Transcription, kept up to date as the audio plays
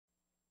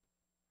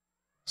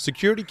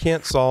Security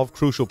can't solve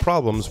crucial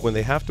problems when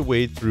they have to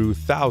wade through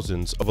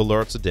thousands of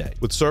alerts a day.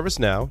 With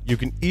ServiceNow, you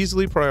can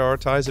easily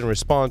prioritize and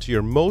respond to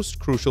your most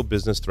crucial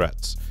business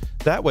threats.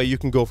 That way, you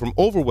can go from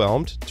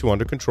overwhelmed to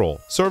under control.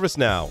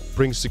 ServiceNow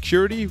brings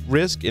security,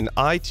 risk, and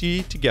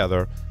IT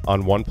together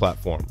on one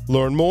platform.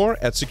 Learn more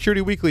at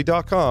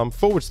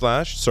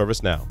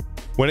securityweekly.com/ServiceNow.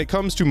 When it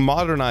comes to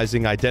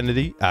modernizing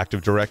identity,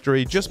 Active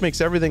Directory just makes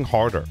everything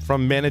harder.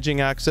 From managing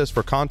access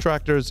for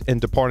contractors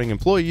and departing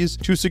employees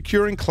to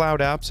securing cloud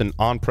apps and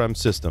on-prem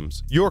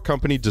systems, your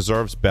company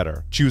deserves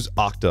better. Choose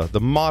Okta,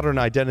 the modern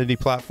identity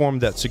platform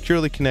that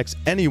securely connects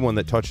anyone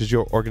that touches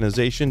your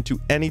organization to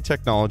any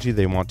technology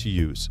they want to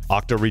use.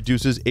 Okta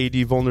reduces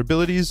AD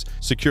vulnerabilities,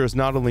 secures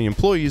not only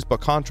employees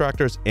but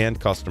contractors and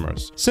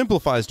customers,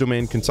 simplifies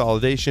domain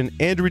consolidation,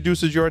 and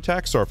reduces your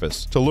attack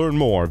surface. To learn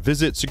more,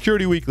 visit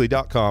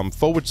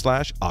securityweekly.com/Okta.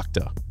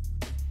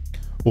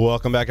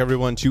 Welcome back,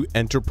 everyone, to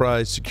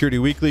Enterprise Security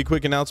Weekly.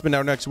 Quick announcement,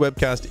 our next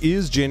webcast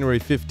is January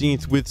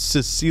 15th with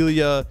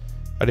Cecilia.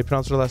 How do you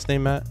pronounce her last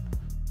name, Matt? I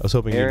was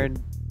hoping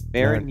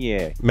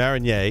Marinier.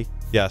 Marinier.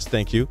 Yes,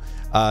 thank you.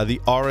 The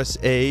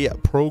RSA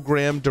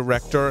Program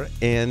Director,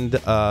 and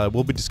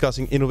we'll be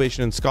discussing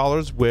Innovation and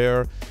Scholars,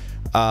 where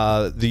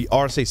the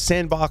RSA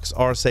Sandbox,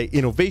 RSA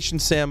Innovation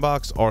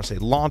Sandbox, RSA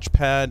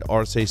Launchpad,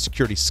 RSA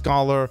Security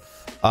Scholar,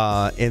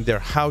 and their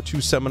how-to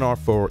seminar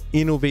for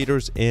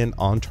innovators and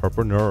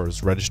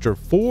entrepreneurs. Register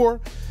for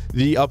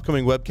the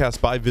upcoming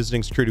webcast by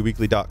visiting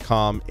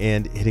securityweekly.com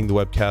and hitting the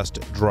webcast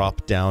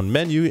drop-down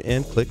menu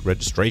and click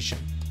registration.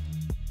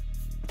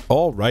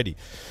 Alrighty.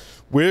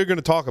 We're going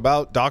to talk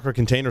about Docker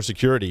container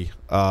security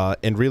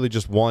and really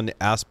just one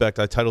aspect.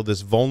 I titled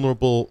this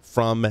Vulnerable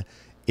from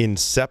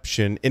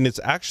Inception, and it's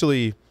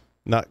actually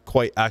not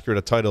quite accurate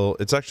a title.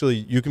 It's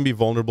actually, you can be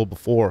vulnerable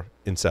before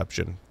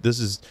inception. This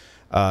is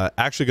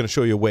actually going to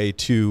show you a way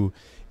to,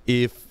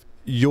 if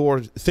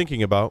you're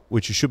thinking about,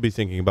 which you should be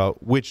thinking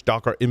about, which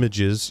Docker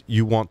images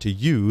you want to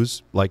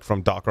use, like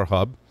from Docker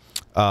Hub,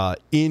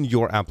 in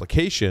your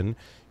application,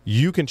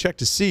 you can check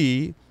to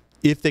see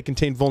if they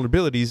contain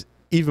vulnerabilities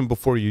even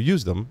before you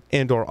use them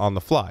and or on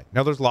the fly.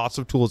 Now, there's lots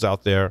of tools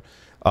out there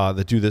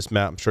that do this,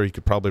 Matt. I'm sure you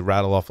could probably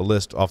rattle off a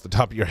list off the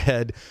top of your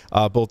head,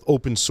 both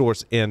open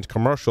source and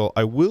commercial.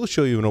 I will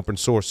show you an open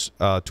source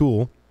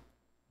tool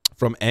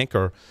from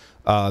Anchore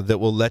that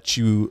will let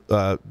you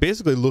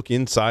basically look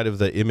inside of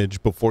the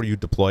image before you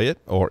deploy it,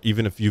 or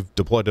even if you've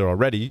deployed it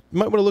already, you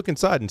might want to look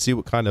inside and see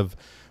what kind of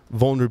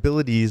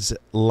vulnerabilities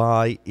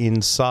lie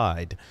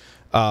inside.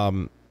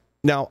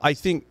 Now, I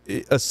think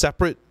a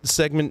separate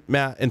segment,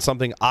 Matt, and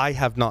something I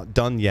have not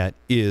done yet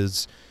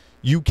is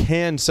you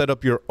can set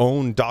up your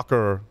own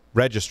Docker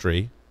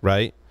registry,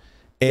 right?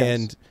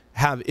 And yes,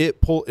 have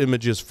it pull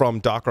images from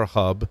Docker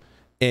Hub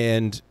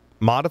and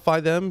modify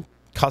them,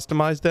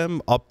 customize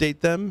them, update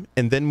them,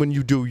 and then when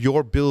you do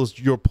your builds,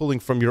 you're pulling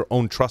from your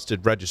own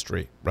trusted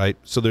registry, right?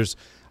 So there's,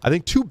 I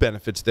think, two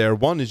benefits there.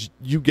 One is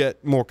you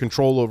get more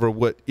control over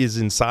what is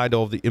inside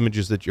all the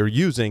images that you're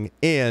using,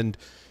 and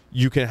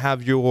you can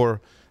have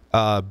your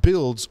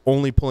builds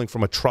only pulling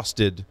from a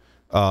trusted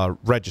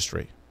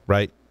registry,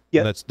 right?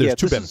 Yeah, there's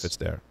two benefits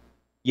there.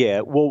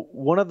 Yeah, well,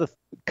 one of the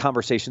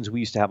conversations we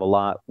used to have a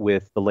lot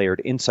with the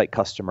Layered Insight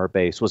customer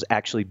base was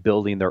actually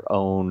building their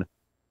own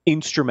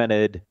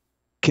instrumented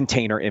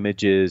container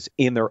images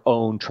in their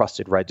own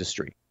trusted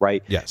registry,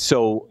 right? Yes.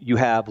 So you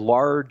have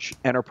large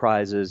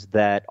enterprises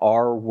that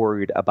are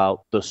worried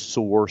about the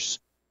source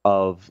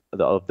of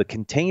the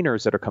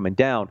containers that are coming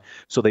down.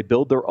 So they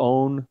build their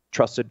own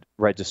trusted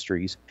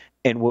registries.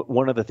 And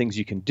one of the things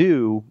you can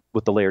do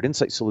with the Layered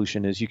Insight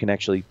solution is you can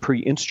actually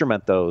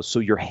pre-instrument those. So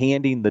you're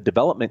handing the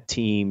development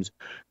teams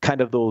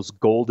kind of those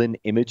golden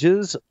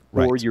images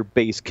for your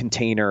base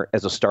container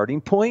as a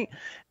starting point.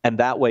 And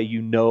that way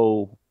you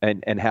know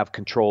and have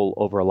control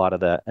over a lot of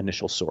the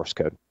initial source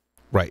code.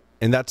 Right.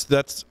 And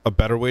that's a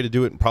better way to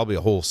do it, and probably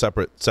a whole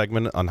separate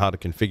segment on how to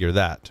configure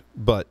that.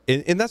 But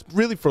and that's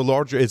really for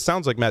larger, it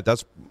sounds like, Matt,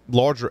 that's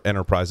larger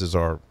enterprises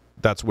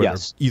that's where they're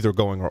either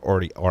going or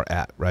already are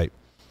at, right?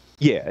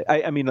 Yeah.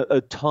 I mean,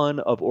 a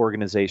ton of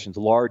organizations,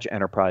 large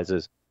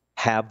enterprises,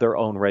 have their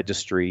own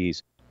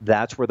registries.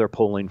 That's where they're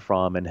pulling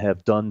from and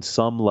have done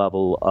some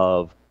level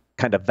of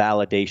kind of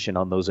validation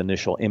on those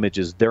initial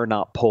images. They're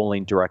not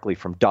pulling directly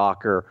from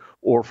Docker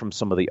or from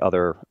some of the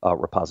other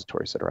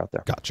repositories that are out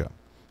there. Gotcha.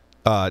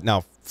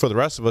 Now, for the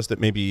rest of us that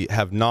maybe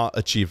have not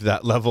achieved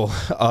that level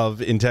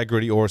of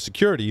integrity or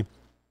security,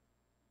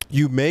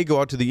 you may go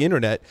out to the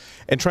internet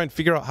and try and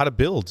figure out how to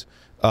build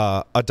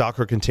a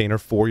Docker container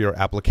for your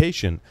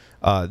application.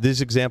 This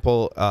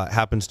example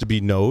happens to be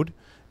Node,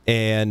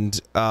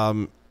 and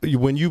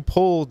when you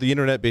pull, the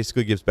internet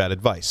basically gives bad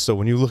advice. So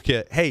when you look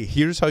at, hey,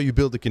 here's how you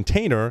build a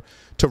container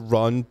to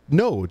run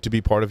Node to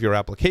be part of your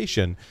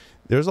application,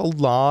 there's a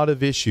lot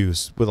of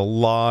issues with a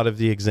lot of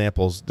the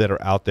examples that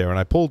are out there. And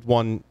I pulled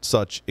one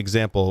such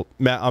example.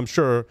 Matt, I'm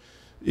sure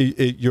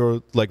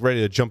you're like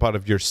ready to jump out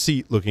of your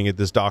seat looking at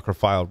this Docker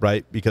file,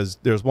 right? Because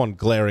there's one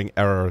glaring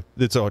error.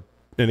 It's a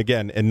and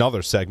again,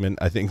 another segment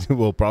I think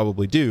we'll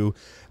probably do,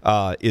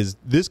 is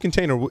this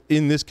container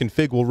in this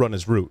config will run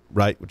as root,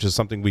 right? Which is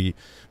something we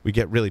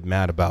get really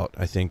mad about,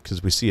 I think,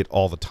 because we see it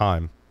all the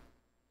time.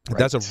 Right.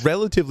 That's a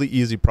relatively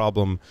easy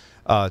problem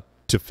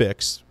to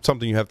fix,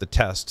 something you have to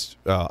test,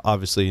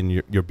 obviously, in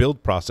your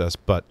build process,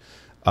 but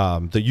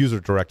the user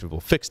directive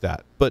will fix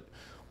that. But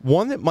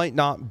one that might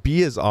not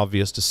be as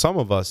obvious to some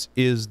of us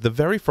is the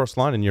very first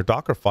line in your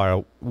Docker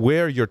file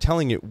where you're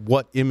telling it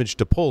what image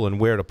to pull and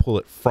where to pull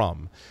it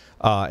from.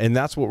 And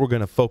that's what we're going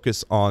to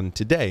focus on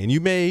today. And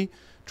you may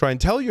try and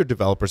tell your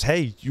developers,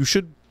 hey, you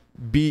should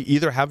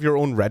either have your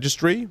own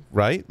registry,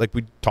 right, like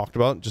we talked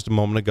about just a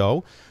moment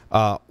ago,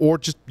 or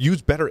just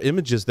use better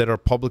images that are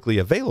publicly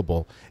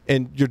available.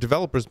 And your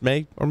developers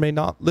may or may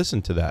not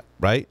listen to that,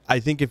 right? I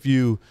think if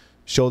you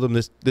show them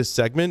this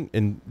segment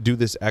and do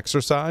this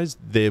exercise,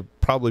 they'll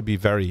probably be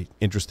very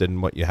interested in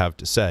what you have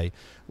to say,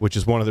 which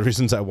is one of the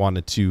reasons I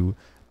wanted to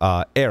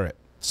air it.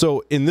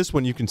 So in this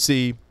one, you can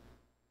see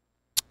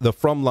the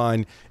from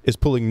line is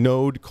pulling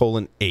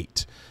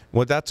node:8.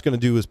 What that's going to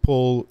do is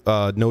pull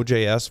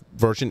Node.js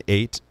version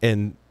 8,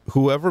 and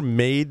whoever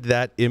made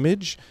that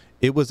image,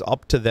 it was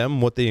up to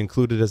them what they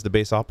included as the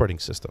base operating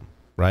system,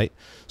 right?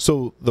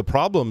 So the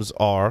problems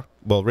are,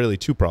 well, really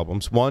two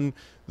problems. One,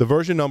 the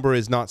version number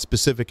is not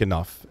specific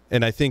enough,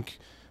 and I think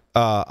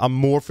I'm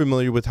more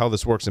familiar with how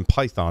this works in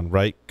Python,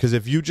 right? Because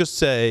if you just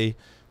say,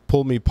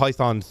 pull me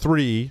Python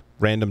 3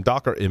 random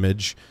Docker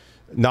image,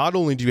 not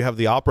only do you have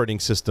the operating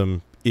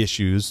system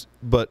issues,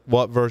 but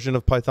what version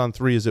of Python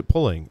 3 is it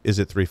pulling? Is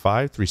it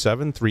 3.5,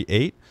 3.7,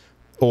 3.8?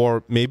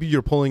 Or maybe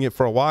you're pulling it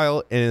for a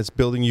while and it's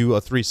building you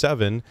a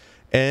 3.7,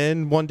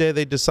 and one day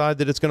they decide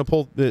that it's going to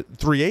pull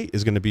 3.8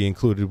 is going to be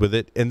included with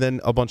it, and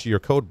then a bunch of your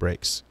code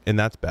breaks, and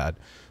that's bad.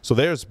 So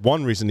there's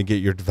one reason to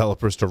get your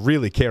developers to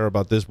really care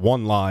about this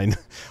one line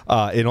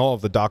in all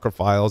of the Docker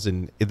files,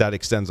 and that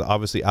extends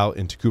obviously out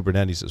into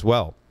Kubernetes as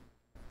well.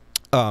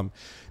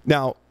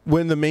 Now,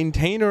 when the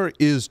maintainer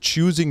is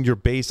choosing your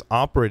base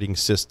operating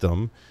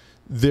system,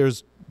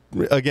 there's,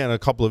 again, a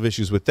couple of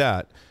issues with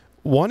that.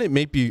 One, it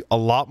may be a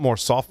lot more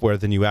software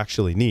than you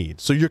actually need.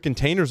 So your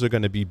containers are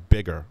going to be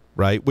bigger,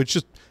 right? Which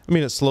just, I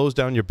mean, it slows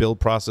down your build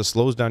process,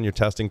 slows down your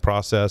testing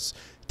process,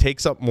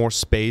 takes up more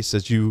space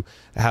as you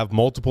have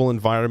multiple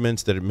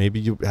environments that maybe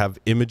you have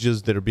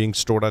images that are being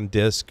stored on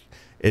disk.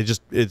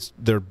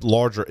 They're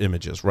larger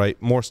images,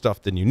 right? More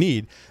stuff than you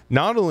need.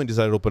 Not only does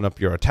that open up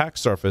your attack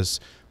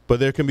surface, but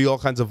there can be all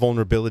kinds of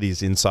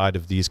vulnerabilities inside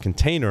of these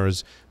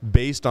containers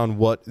based on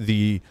what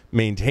the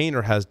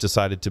maintainer has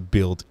decided to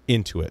build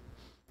into it.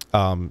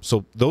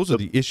 So those are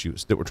the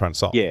issues that we're trying to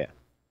solve. Yeah.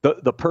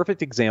 The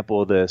perfect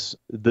example of this,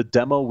 the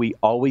demo we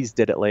always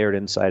did at Layered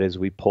Insight, is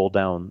we pull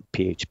down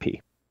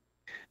PHP.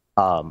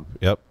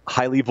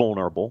 Highly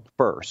vulnerable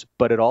first,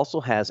 but it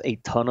also has a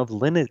ton of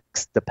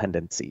Linux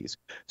dependencies.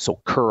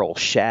 So curl,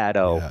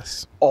 shadow,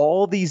 yes.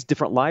 All these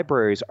different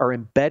libraries are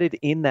embedded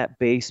in that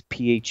base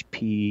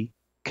PHP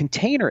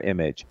container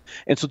image.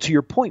 And so to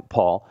your point,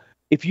 Paul,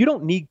 if you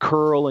don't need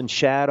curl and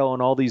shadow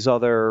and all these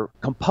other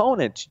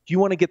components, you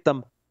want to get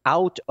them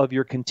out of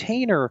your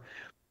container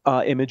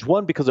image,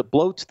 one, because it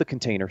bloats the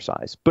container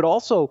size, but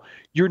also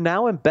you're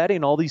now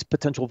embedding all these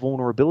potential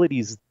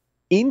vulnerabilities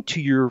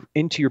into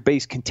your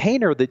base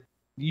container that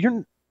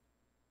you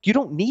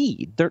don't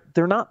need.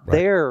 They're not right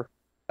there.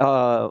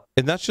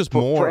 And that's just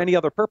for any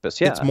other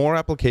purpose. Yeah, it's more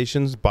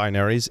applications,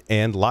 binaries,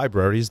 and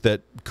libraries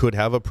that could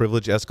have a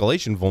privilege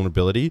escalation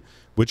vulnerability,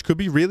 which could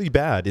be really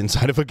bad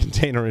inside of a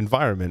container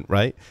environment,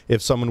 right?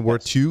 If someone were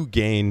to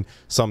gain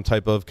some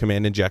type of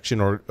command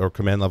injection or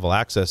command level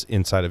access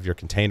inside of your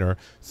container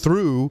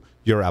through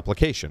your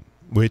application,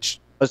 which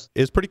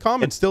is pretty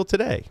common still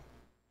today.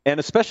 And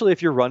especially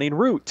if you're running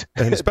root.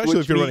 And especially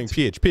if you're running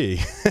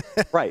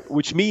PHP. Right,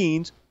 which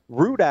means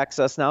root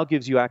access now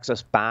gives you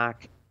access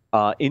back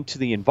into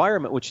the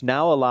environment, which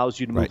now allows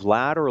you to move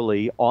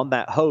laterally on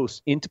that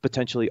host into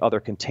potentially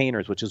other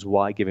containers, which is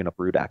why giving up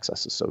root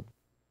access is so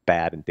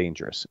bad and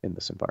dangerous in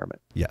this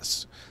environment.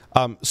 Yes.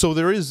 So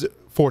there is,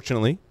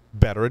 fortunately,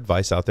 better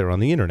advice out there on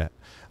the internet.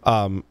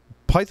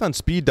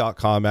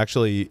 Pythonspeed.com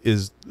actually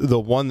is the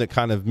one that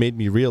kind of made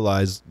me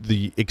realize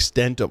the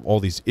extent of all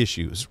these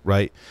issues,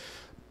 right?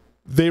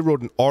 They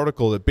wrote an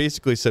article that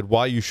basically said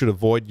why you should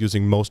avoid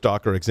using most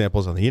Docker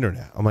examples on the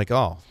internet. I'm like,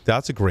 oh,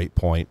 that's a great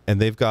point. And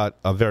they've got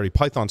a very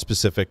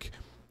Python-specific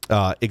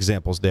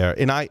examples there.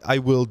 And I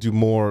will do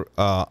more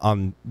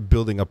on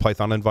building a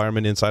Python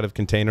environment inside of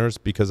containers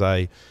because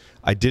I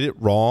did it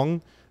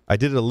wrong. I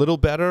did it a little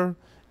better.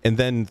 And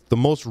then the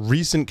most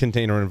recent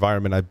container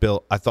environment I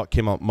built, I thought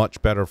came out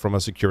much better from a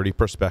security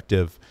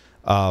perspective.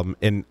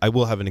 And I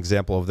will have an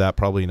example of that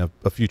probably in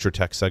a future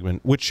tech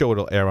segment. Which show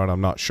it'll air on,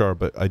 I'm not sure,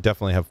 but I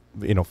definitely have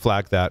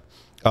flagged that.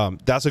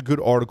 That's a good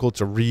article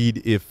to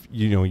read if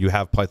you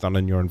have Python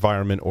in your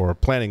environment or are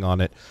planning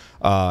on it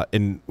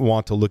and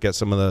want to look at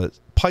some of the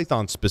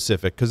Python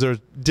specific, because there's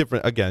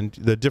different, again,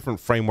 the different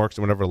frameworks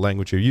and whatever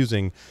language you're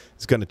using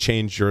is going to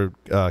change your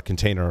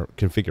container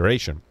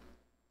configuration.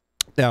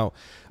 Now,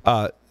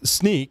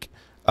 Sneak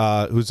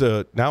who's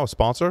now a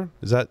sponsor.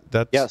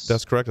 Yes.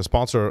 That's correct? A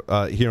sponsor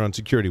here on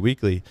Security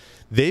Weekly.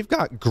 They've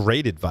got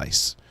great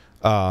advice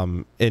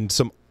and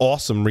some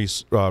awesome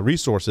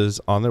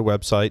resources on their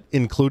website,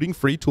 including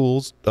free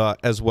tools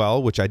as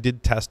well, which I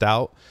did test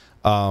out.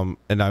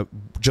 And I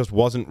just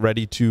wasn't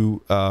ready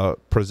to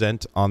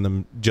present on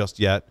them just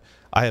yet.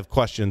 I have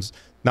questions,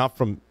 not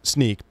from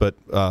Sneak, but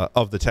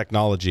of the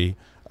technology.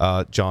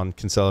 John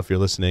Kinsella, if you're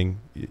listening,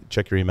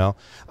 check your email.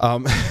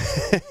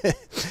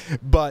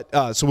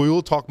 But so we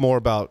will talk more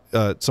about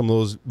some of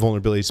those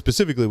vulnerabilities,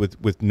 specifically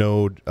with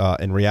Node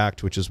and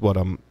React, which is what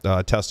I'm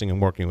testing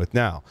and working with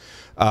now.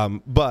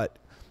 But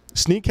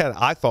Sneak had,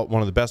 I thought,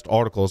 one of the best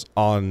articles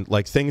on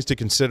like things to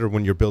consider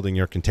when you're building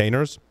your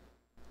containers,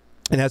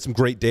 and had some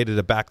great data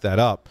to back that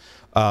up.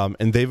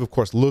 And they've, of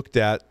course, looked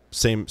at,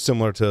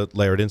 similar to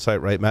Layered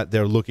Insight, right, Matt?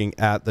 They're looking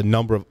at the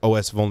number of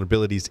OS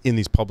vulnerabilities in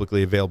these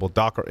publicly available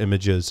Docker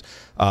images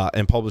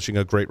and publishing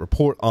a great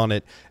report on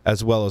it,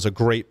 as well as a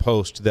great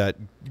post that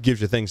gives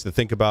you things to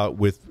think about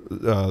with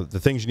the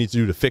things you need to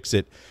do to fix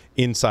it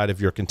inside of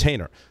your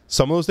container.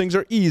 Some of those things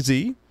are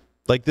easy.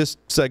 Like this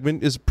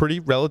segment is a pretty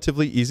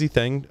relatively easy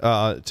thing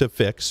to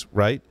fix,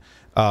 right?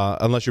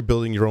 Unless you're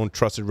building your own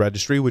trusted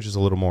registry, which is a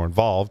little more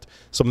involved.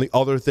 Some of the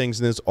other things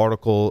in this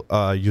article,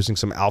 using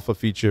some alpha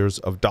features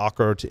of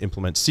Docker to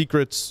implement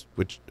secrets,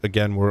 which,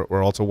 again,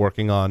 we're also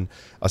working on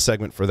a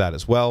segment for that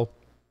as well.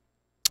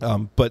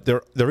 But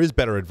there is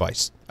better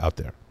advice out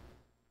there.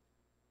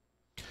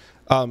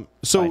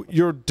 So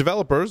your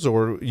developers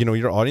or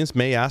your audience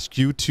may ask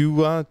you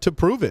to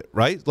prove it,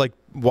 right? Like,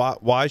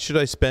 why should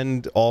I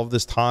spend all of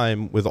this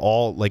time with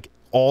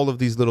all of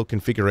these little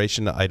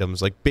configuration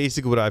items? Like,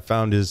 basically what I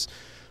found is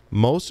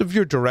most of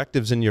your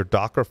directives in your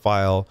Docker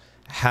file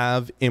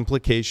have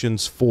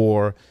implications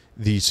for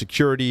the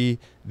security,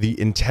 the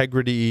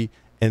integrity,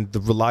 and the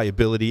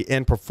reliability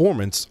and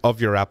performance of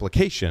your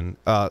application.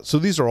 So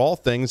these are all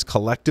things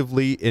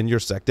collectively in your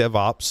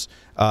SecDevOps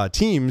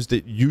teams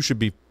that you should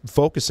be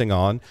focusing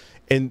on.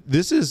 And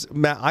this is,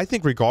 Matt, I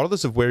think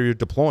regardless of where you're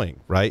deploying,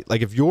 right?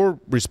 Like if you're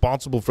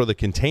responsible for the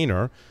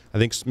container, I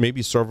think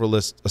maybe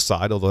serverless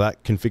aside, although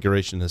that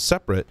configuration is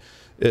separate,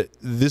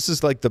 this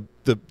is like the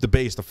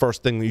base, the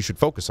first thing that you should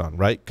focus on,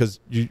 right? Because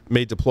you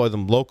may deploy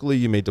them locally,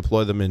 you may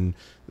deploy them in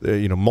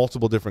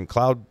multiple different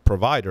cloud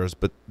providers,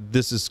 but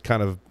this is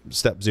kind of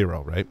step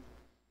zero, right?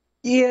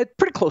 Yeah,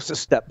 pretty close to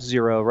step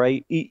zero,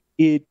 right?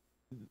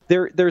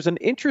 There's an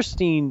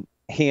interesting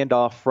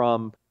handoff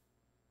from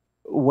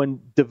when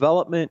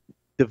development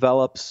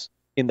develops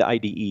in the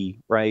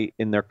IDE, right,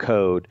 in their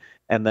code,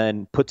 and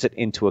then puts it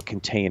into a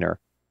container.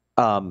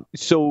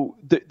 So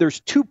there's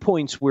 2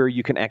 points where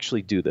you can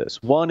actually do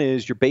this. One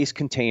is your base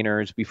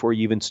containers before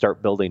you even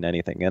start building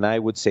anything. And I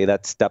would say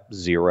that's step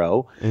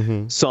zero.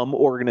 Mm-hmm. Some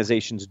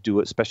organizations do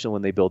it, especially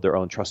when they build their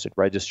own trusted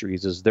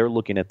registries, is they're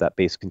looking at that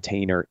base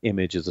container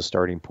image as a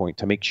starting point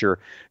to make sure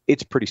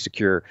it's pretty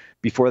secure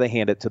before they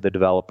hand it to the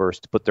developers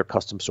to put their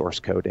custom source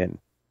code in.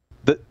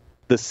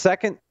 The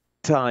second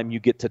time you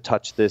get to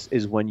touch this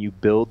is when you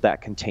build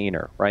that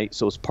container, right?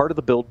 So as part of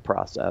the build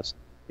process,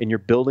 and you're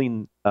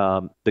building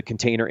the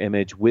container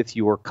image with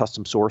your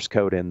custom source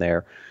code in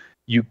there,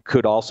 you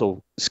could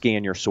also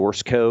scan your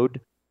source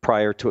code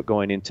prior to it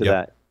going into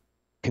that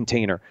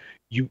container.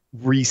 You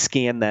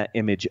rescan that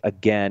image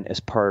again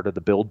as part of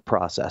the build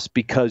process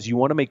because you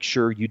want to make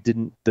sure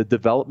the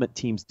development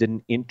teams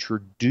didn't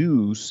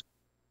introduce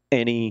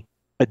any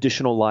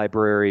additional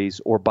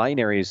libraries or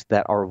binaries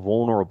that are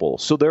vulnerable.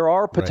 So there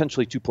are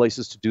potentially two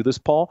places to do this,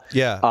 Paul.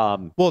 Yeah.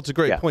 Well, it's a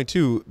great point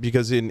too,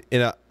 because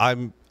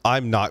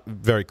I'm not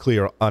very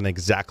clear on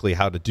exactly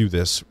how to do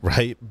this,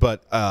 right?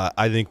 But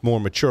I think more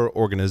mature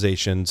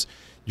organizations,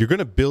 you're going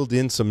to build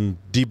in some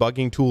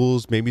debugging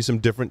tools, maybe some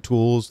different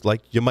tools, like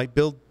you might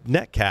build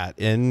Netcat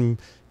and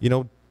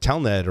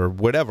Telnet or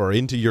whatever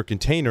into your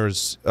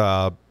containers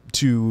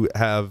to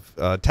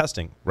have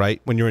testing, right?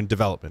 When you're in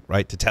development,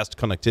 right? To test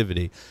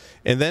connectivity.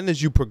 And then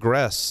as you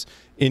progress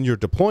in your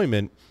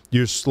deployment,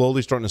 you're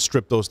slowly starting to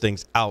strip those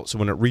things out. So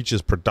when it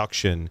reaches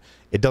production,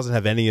 it doesn't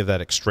have any of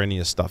that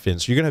extraneous stuff in.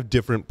 So you're going to have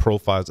different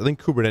profiles. I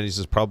think Kubernetes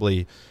is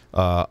probably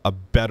a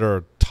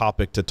better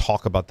topic to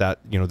talk about that,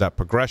 that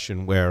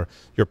progression where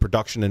your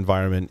production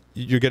environment,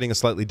 you're getting a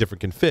slightly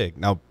different config.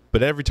 Now,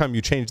 but every time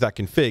you change that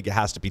config, it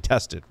has to be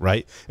tested,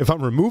 right? If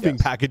I'm removing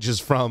packages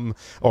from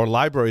or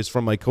libraries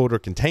from my code or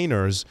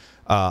containers,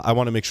 I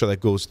want to make sure that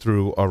goes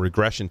through a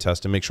regression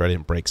test and make sure I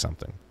didn't break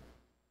something.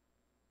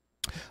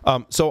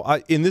 So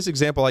in this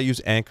example, I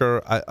use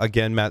Anchor.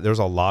 Again, Matt, there's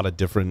a lot of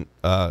different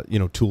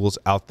tools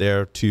out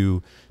there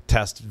to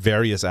test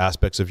various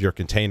aspects of your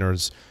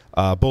containers,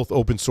 both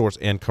open source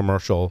and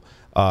commercial.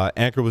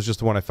 Anchor was just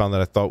the one I found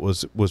that I thought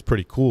was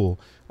pretty cool.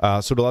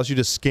 So it allows you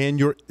to scan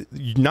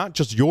not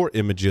just your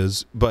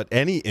images, but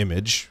any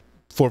image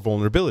for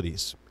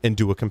vulnerabilities and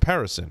do a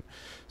comparison.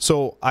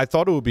 So I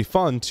thought it would be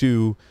fun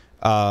to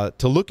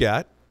look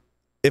at.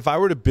 If I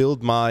were to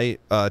build my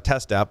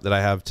test app that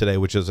I have today,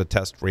 which is a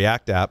test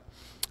React app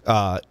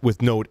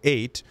with Node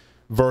 8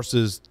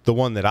 versus the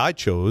one that I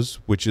chose,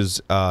 which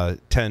is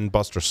 10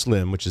 Buster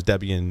Slim, which is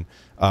Debian,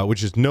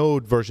 which is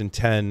Node version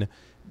 10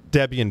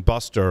 Debian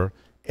Buster,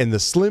 and the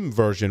Slim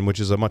version, which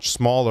is a much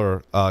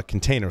smaller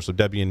container. So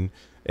Debian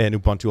and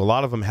Ubuntu, a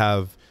lot of them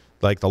have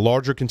like the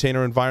larger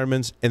container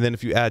environments, and then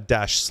if you add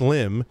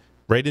 -slim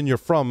right in your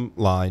from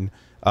line,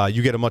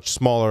 you get a much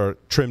smaller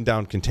trimmed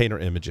down container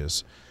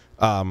images.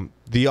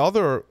 The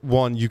other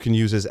one you can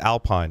use is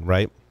Alpine,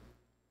 right?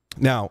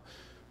 Now,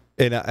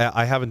 and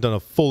I haven't done a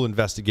full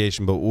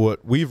investigation, but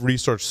what we've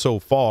researched so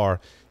far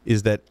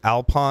is that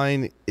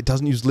Alpine, it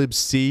doesn't use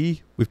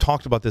libc. We've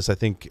talked about this, I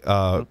think,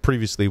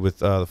 previously with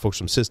the folks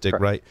from Sysdig,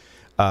 right?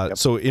 Yep.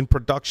 So in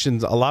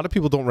productions, a lot of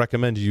people don't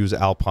recommend to use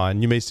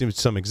Alpine. You may see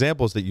some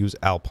examples that use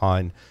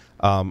Alpine.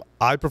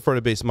 I prefer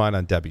to base mine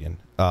on Debian,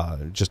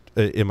 just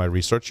in my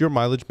research. Your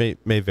mileage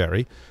may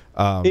vary.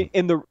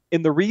 And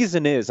the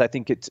reason is, I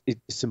think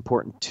it's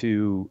important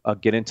to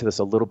get into this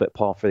a little bit,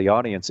 Paul, for the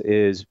audience,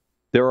 is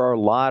there are a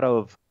lot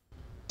of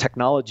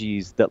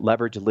technologies that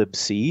leverage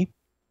libc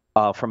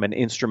from an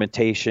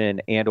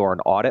instrumentation and or an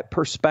audit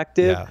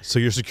perspective. Yeah, so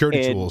your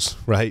security tools,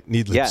 right,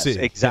 need libc. Yes,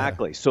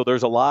 exactly. Yeah. So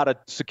there's a lot of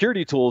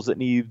security tools that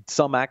need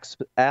some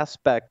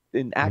aspect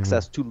in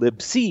access to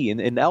libc.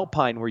 In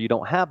Alpine, where you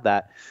don't have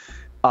that,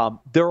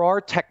 there are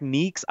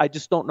techniques. I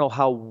just don't know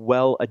how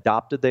well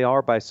adopted they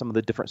are by some of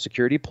the different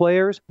security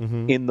players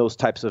in those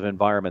types of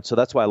environments. So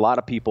that's why a lot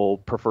of people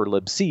prefer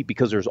libc,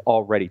 because there's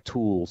already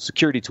tools,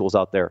 security tools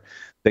out there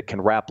that can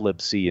wrap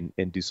libc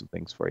and do some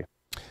things for you.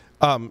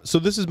 So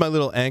this is my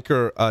little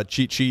Anchor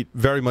cheat sheet,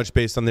 very much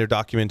based on their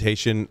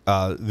documentation.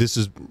 This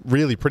is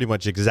really pretty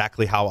much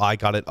exactly how I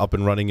got it up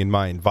and running in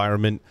my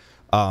environment.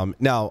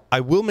 Now, I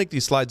will make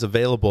these slides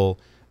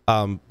available,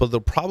 but they'll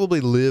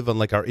probably live on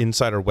like our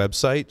insider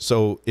website.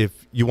 So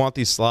if you want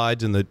these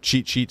slides and the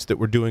cheat sheets that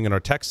we're doing in our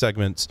tech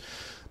segments,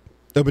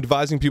 I'm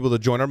advising people to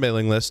join our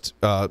mailing list,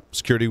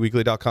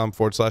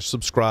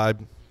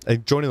 securityweekly.com/subscribe.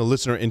 And joining the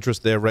listener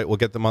interest there, right, we'll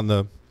get them on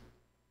the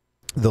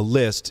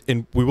list,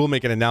 and we will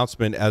make an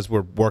announcement as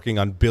we're working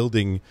on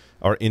building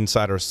our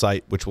insider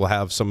site, which will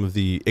have some of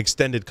the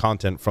extended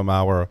content from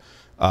our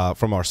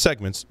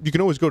segments. You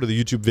can always go to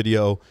the YouTube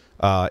video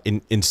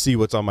and see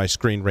what's on my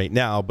screen right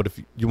now, but if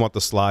you want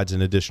the slides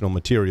and additional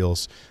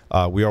materials,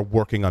 we are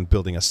working on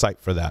building a site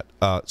for that.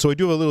 So I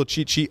do have a little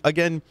cheat sheet.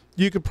 Again,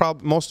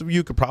 most of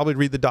you could probably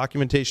read the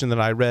documentation that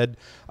I read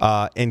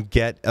and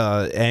get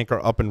Anchor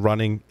up and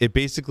running. It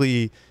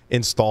basically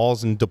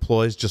installs and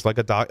deploys just like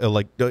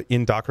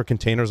in Docker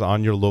containers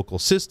on your local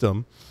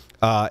system,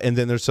 and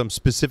then there's some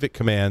specific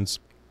commands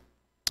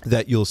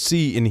that you'll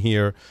see in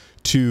here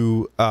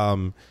to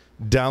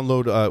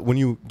download. When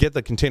you get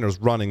the containers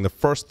running, the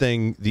first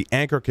thing the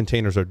Anchor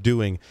containers are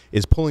doing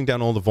is pulling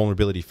down all the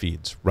vulnerability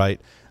feeds, right?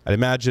 I'd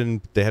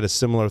imagine they had a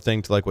similar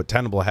thing to like what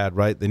Tenable had,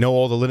 right? They know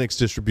all the Linux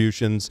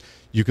distributions.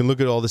 You can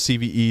look at all the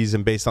CVEs,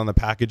 and based on the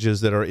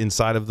packages that are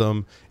inside of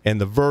them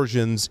and the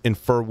versions,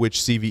 infer which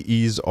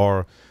CVEs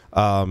are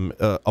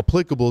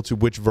applicable to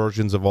which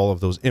versions of all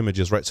of those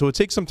images, right? So it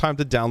takes some time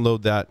to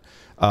download that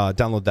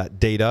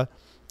data.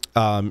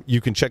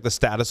 You can check the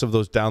status of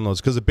those downloads,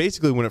 because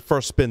basically when it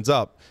first spins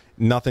up,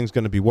 nothing's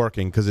going to be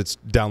working because it's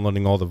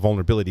downloading all the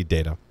vulnerability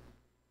data.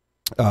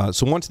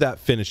 So once that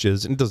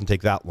finishes, and it doesn't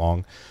take that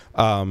long,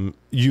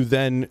 you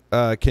then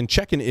can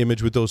check an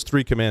image with those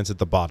 3 commands at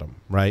the bottom,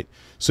 right?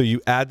 So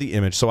you add the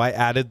image. So I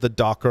added the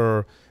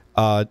Docker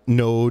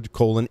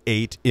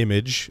node:8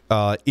 image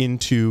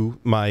into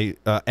my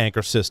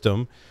Anchor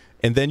system.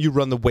 And then you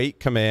run the wait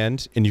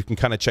command, and you can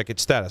kind of check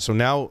its status. So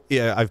now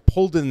I've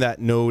pulled in that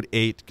node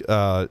 8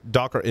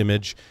 Docker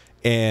image,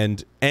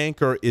 and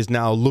Anchor is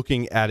now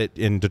looking at it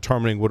and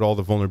determining what all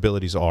the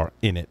vulnerabilities are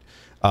in it.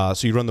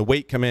 So you run the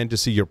wait command to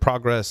see your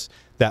progress.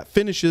 That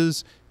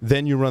finishes.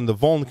 Then you run the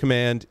vuln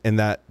command, and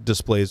that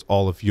displays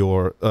all of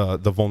your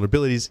the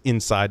vulnerabilities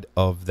inside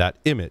of that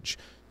image.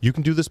 You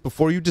can do this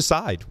before you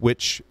decide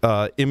which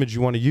image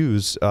you want to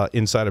use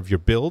inside of your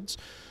builds.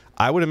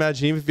 I would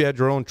imagine even if you had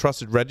your own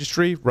trusted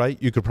registry, right,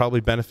 you could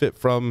probably benefit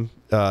from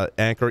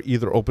Anchor,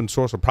 either open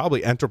source or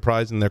probably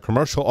enterprise in their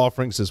commercial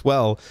offerings as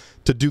well,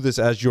 to do this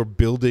as you're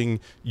building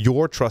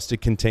your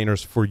trusted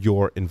containers for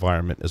your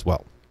environment as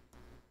well.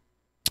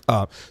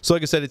 So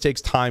like I said, it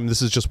takes time.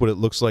 This is just what it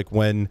looks like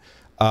when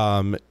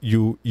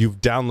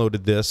you've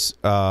downloaded this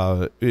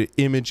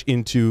image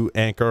into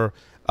Anchor,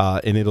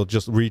 and it'll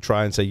just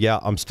retry and say, yeah,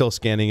 I'm still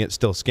scanning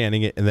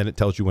it, and then it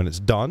tells you when it's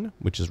done,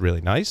 which is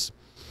really nice.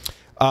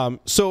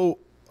 So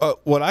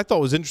what I thought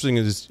was interesting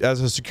is,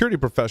 as a security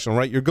professional,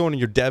 right, you're going to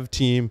your dev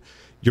team,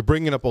 you're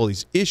bringing up all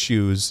these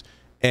issues,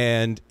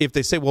 and if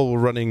they say, well, we're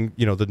running,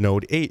 the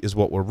node 8 is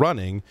what we're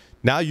running,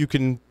 now you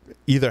can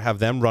either have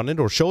them run it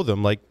or show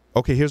them, like,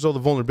 okay, here's all the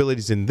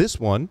vulnerabilities in this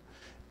one,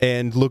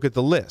 and look at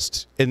the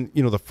list. And,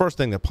 the first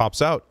thing that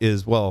pops out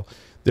is, well,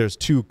 there's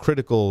 2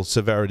 critical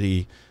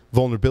severity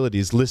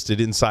vulnerabilities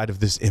listed inside of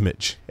this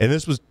image. And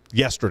this was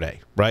yesterday,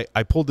 right?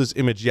 I pulled this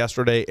image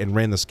yesterday and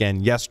ran the scan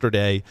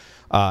yesterday.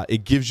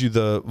 It gives you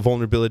the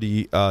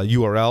vulnerability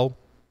URL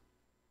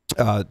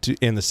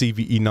and the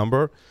CVE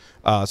number.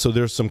 So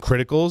there's some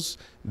criticals,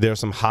 there's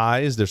some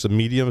highs, there's some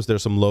mediums,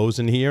 there's some lows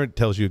in here. It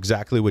tells you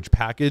exactly which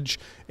package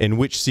and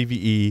which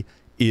CVE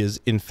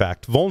is in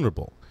fact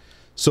vulnerable.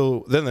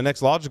 So then the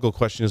next logical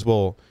question is,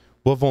 well,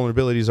 what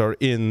vulnerabilities are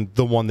in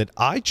the one that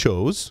I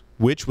chose,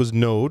 which was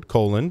node :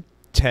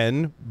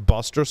 10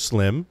 Buster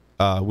Slim,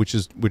 which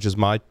is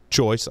my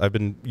choice. I've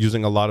been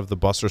using a lot of the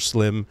Buster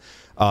Slim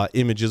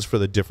images for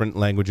the different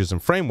languages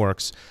and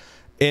frameworks.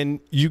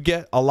 And you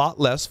get a lot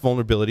less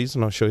vulnerabilities,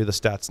 and I'll show you the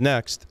stats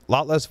next. A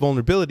lot less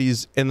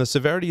vulnerabilities, and the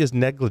severity is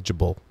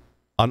negligible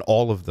on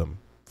all of them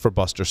for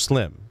Buster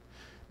Slim.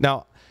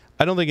 Now,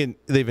 I don't think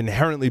they've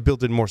inherently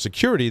built in more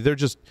security.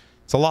 It's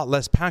a lot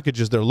less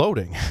packages they're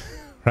loading,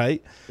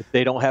 right?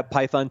 They don't have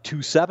Python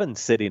 2.7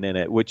 sitting in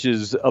it, which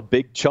is a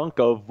big chunk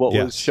of what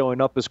was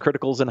showing up as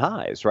criticals and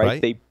highs,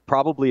 right? They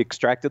probably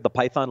extracted the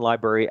Python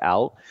library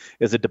out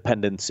as a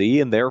dependency,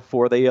 and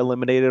therefore they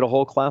eliminated a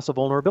whole class of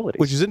vulnerabilities.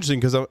 Which is interesting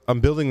because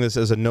I'm building this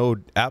as a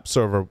Node app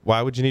server.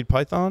 Why would you need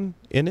Python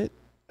in it?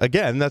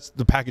 Again, that's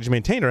the package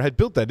maintainer had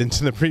built that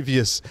into the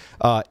previous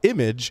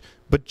image,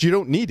 but you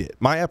don't need it.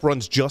 My app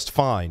runs just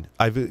fine.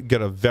 I've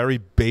got a very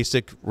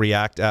basic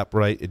React app,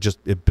 right?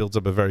 It builds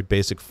up a very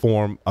basic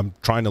form. I'm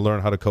trying to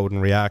learn how to code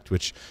in React,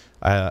 which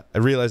I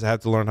realize I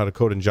have to learn how to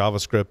code in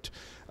JavaScript,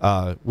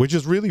 which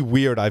is really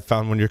weird, I've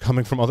found, when you're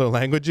coming from other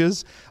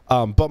languages.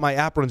 But my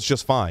app runs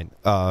just fine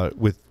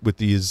with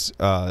these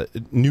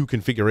new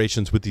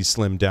configurations with these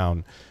slimmed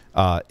down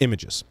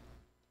images.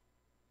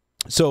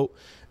 So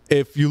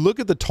if you look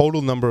at the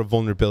total number of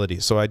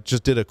vulnerabilities, so I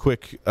just did a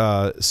quick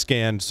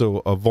scan,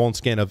 so a vuln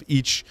scan of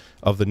each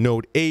of the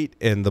Node 8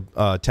 and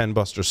the 10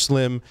 Buster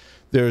Slim.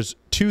 There's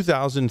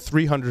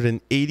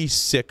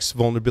 2,386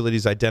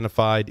 vulnerabilities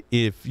identified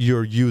if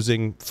you're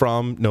using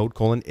from Node :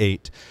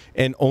 8,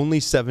 and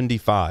only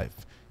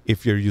 75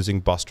 if you're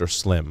using Buster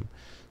Slim.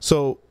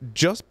 So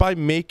just by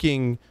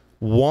making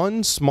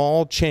one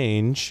small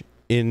change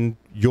in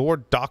your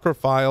Docker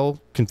file,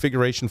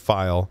 configuration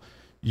file,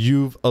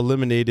 you've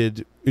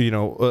eliminated,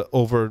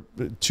 over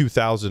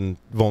 2,000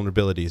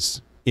 vulnerabilities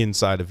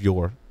inside of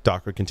your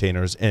Docker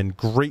containers and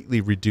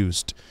greatly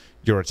reduced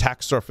your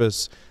attack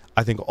surface.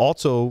 I think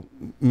also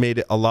made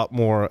it a lot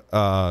more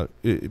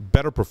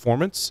better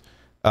performance,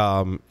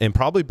 and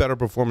probably better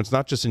performance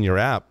not just in your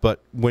app,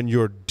 but when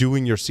you're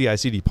doing your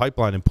CI/CD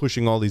pipeline and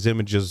pushing all these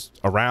images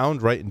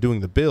around, right, and doing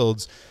the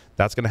builds,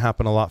 that's going to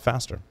happen a lot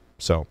faster.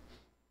 So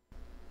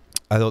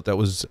I thought that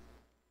was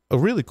a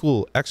really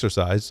cool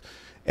exercise,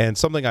 and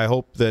something I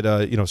hope that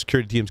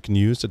security teams can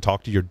use to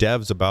talk to your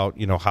devs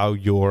about how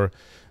you're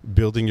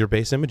building your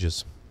base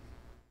images.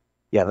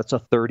 Yeah, that's a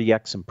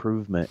 30x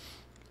improvement,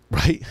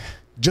 right?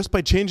 Just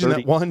by changing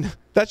that one,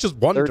 that's just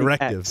one 30x.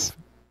 Directive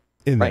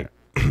in there.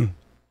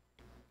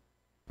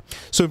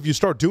 So if you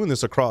start doing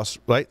this across,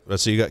 right?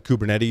 Let's say you got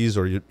Kubernetes,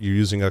 or you're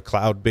using a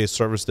cloud-based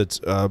service that's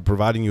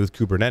providing you with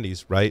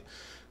Kubernetes, right?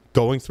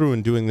 Going through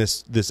and doing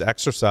this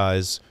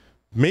exercise,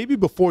 maybe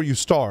before you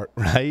start,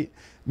 right?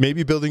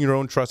 Maybe building your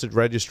own trusted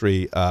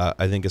registry,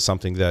 I think, is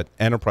something that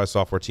enterprise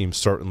software teams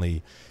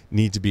certainly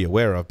need to be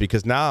aware of,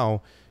 because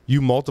now you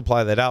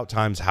multiply that out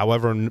times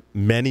however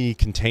many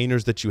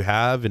containers that you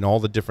have in all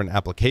the different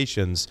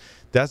applications.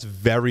 That's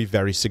very,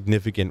 very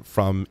significant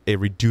from a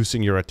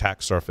reducing your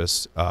attack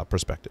surface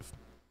perspective.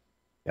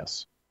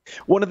 Yes.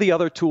 One of the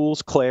other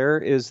tools, Claire,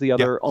 is the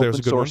other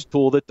open source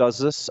tool that does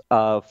this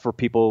for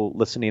people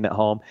listening at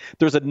home.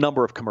 There's a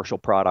number of commercial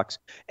products.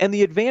 And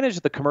the advantage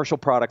that the commercial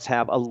products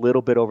have a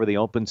little bit over the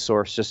open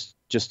source,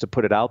 just to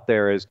put it out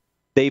there, is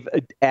they've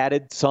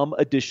added some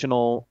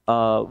additional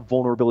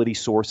vulnerability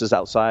sources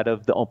outside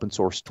of the open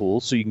source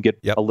tools, so you can get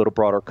a little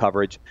broader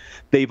coverage.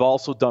 They've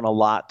also done a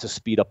lot to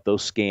speed up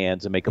those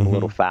scans and make them a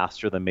little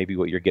faster than maybe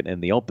what you're getting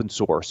in the open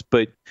source.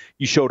 But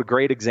you showed a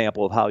great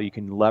example of how you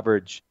can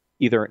leverage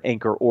either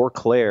Anchor or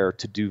Claire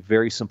to do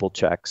very simple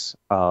checks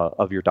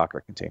of your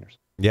Docker containers.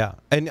 Yeah,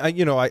 and I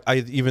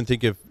even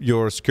think if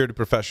you're a security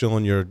professional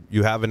and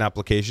you have an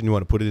application, you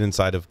want to put it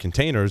inside of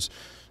containers,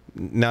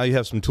 now you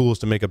have some tools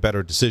to make a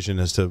better decision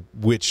as to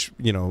which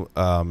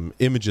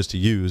images to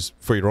use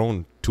for your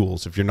own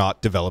tools if you're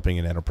not developing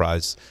an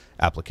enterprise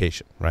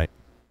application, right?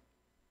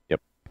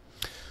 Yep.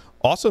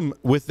 Awesome.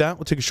 With that,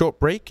 we'll take a short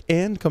break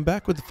and come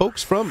back with the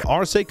folks from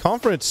RSA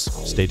Conference.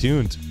 Stay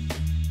tuned.